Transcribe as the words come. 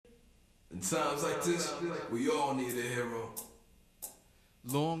In times like this, we all need a hero.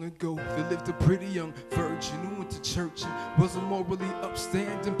 Long ago, there lived a pretty young virgin who went to church and was a morally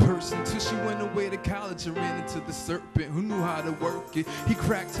upstanding person till she went away to college and ran into the serpent who knew how to work it. He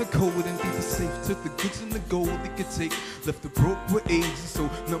cracked her code and beat the safe, took the goods and the gold he could take, left the broke with AIDS, so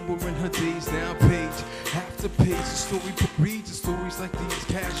numbering her days down page after page. The storybook reads the stories like these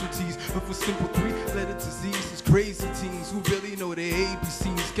casualties of a simple three-letter disease. It's crazy teens who really know their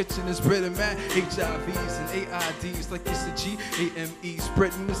ABCs, catching and spreading mad HIVs and AIDs like it's a GAME.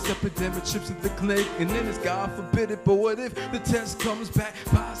 Spreading this epidemic, trips to the clinic, and then it's God forbid it. But what if the test comes back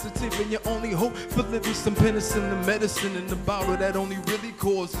positive and your only hope for living some penicillin, the medicine in the bottle that only really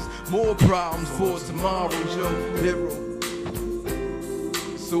causes more problems for tomorrow's your hero?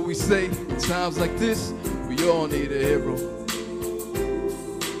 So we say, in times like this, we all need a hero.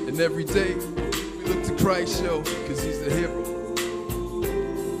 And every day, we look to Christ, yo, cause he's the hero.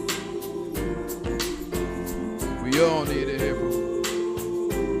 We all need a hero.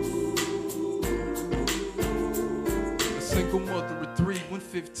 Single mother of three,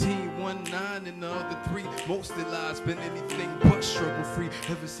 115, 19, and the other three. Most of their lives been anything but struggle free.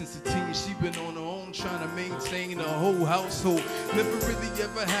 Ever since a teen, she been on her own, trying to maintain a whole household. Never really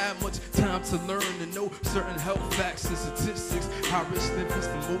ever had much time to learn and know certain health facts and statistics. High risk living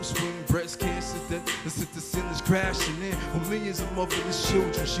for most women, breast cancer, death, and since the sin is crashing in on millions of motherless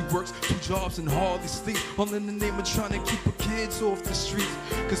children. She works 2 jobs and hardly sleep, all in the name of trying to keep her kids off the streets.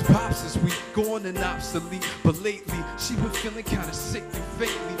 Cause pops is weak, gone and obsolete, but lately she been feeling kinda sick and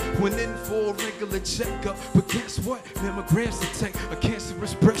faintly went in for a regular checkup. But guess what? Mammograms detect a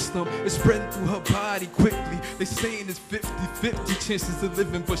cancerous breast lump. It's spreading through her body quickly. They saying it's 50-50 chances of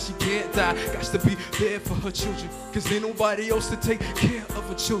living, but she can't die. Got to be there for her children, cause ain't nobody else to take care of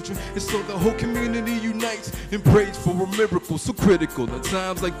her children. And so the whole community unites and prays for a miracle so critical. At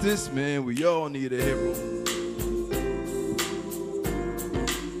times like this, man, we all need a hero.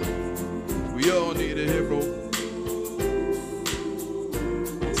 We all need a hero.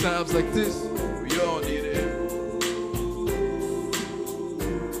 Times like this, we all need a hero.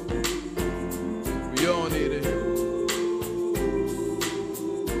 We all need a hero.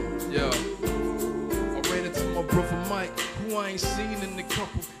 Yo, I ran into my brother Mike, who I ain't seen in a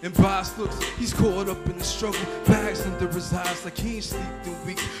couple. And by his looks, he's caught up in the struggle. Bags under his eyes like he ain't slept in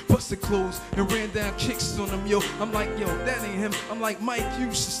weeks. Busted clothes and ran down kicks on him, yo. I'm like, yo, that ain't him. I'm like, Mike, you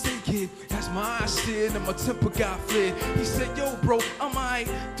should stay, kid. As my eyes stared and my temper got flared, he said, yo, bro, I'm alright.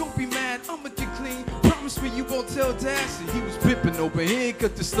 Don't be mad, I'ma get clean. Promise me you won't tell Dad. See, he was pimping open, he ain't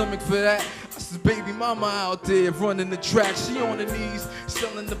got the stomach for that. I said, baby mama out there running the track. She on her knees,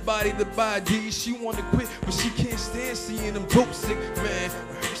 selling the body to buy D's. She wanna quit, but she can't stand seeing them dope sick, man.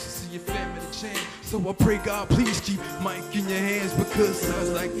 Your family change. So I pray God please keep Mike in your hands, because times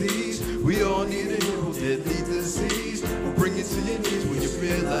like these we all need a hero. Deadly disease will bring you to your knees when you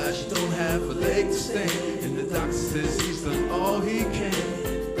realize you don't have a leg to stand, and the doctor says he's done all he can.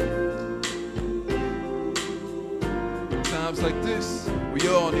 Times like this we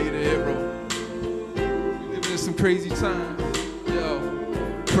all need a hero. We living in some crazy times. Yo,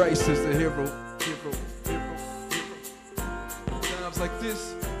 Christ is the hero. Times like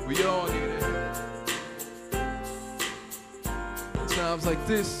this we all need it. Times like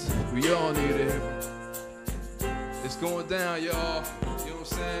this, we all need it. It's going down, y'all. You know what I'm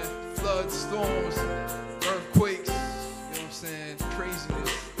saying? Floods, storms, earthquakes, you know what I'm saying?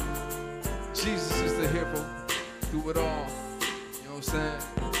 Craziness. Jesus is the hero through it all. You know what I'm saying?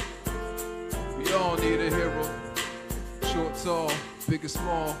 We all need a hero. Short, tall, big and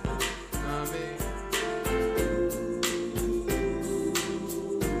small. You know what I mean?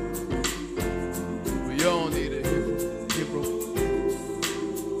 We all need a hero.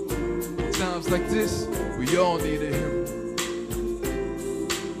 Times like this, we all need a hero.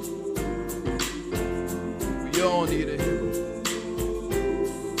 We all need a hero.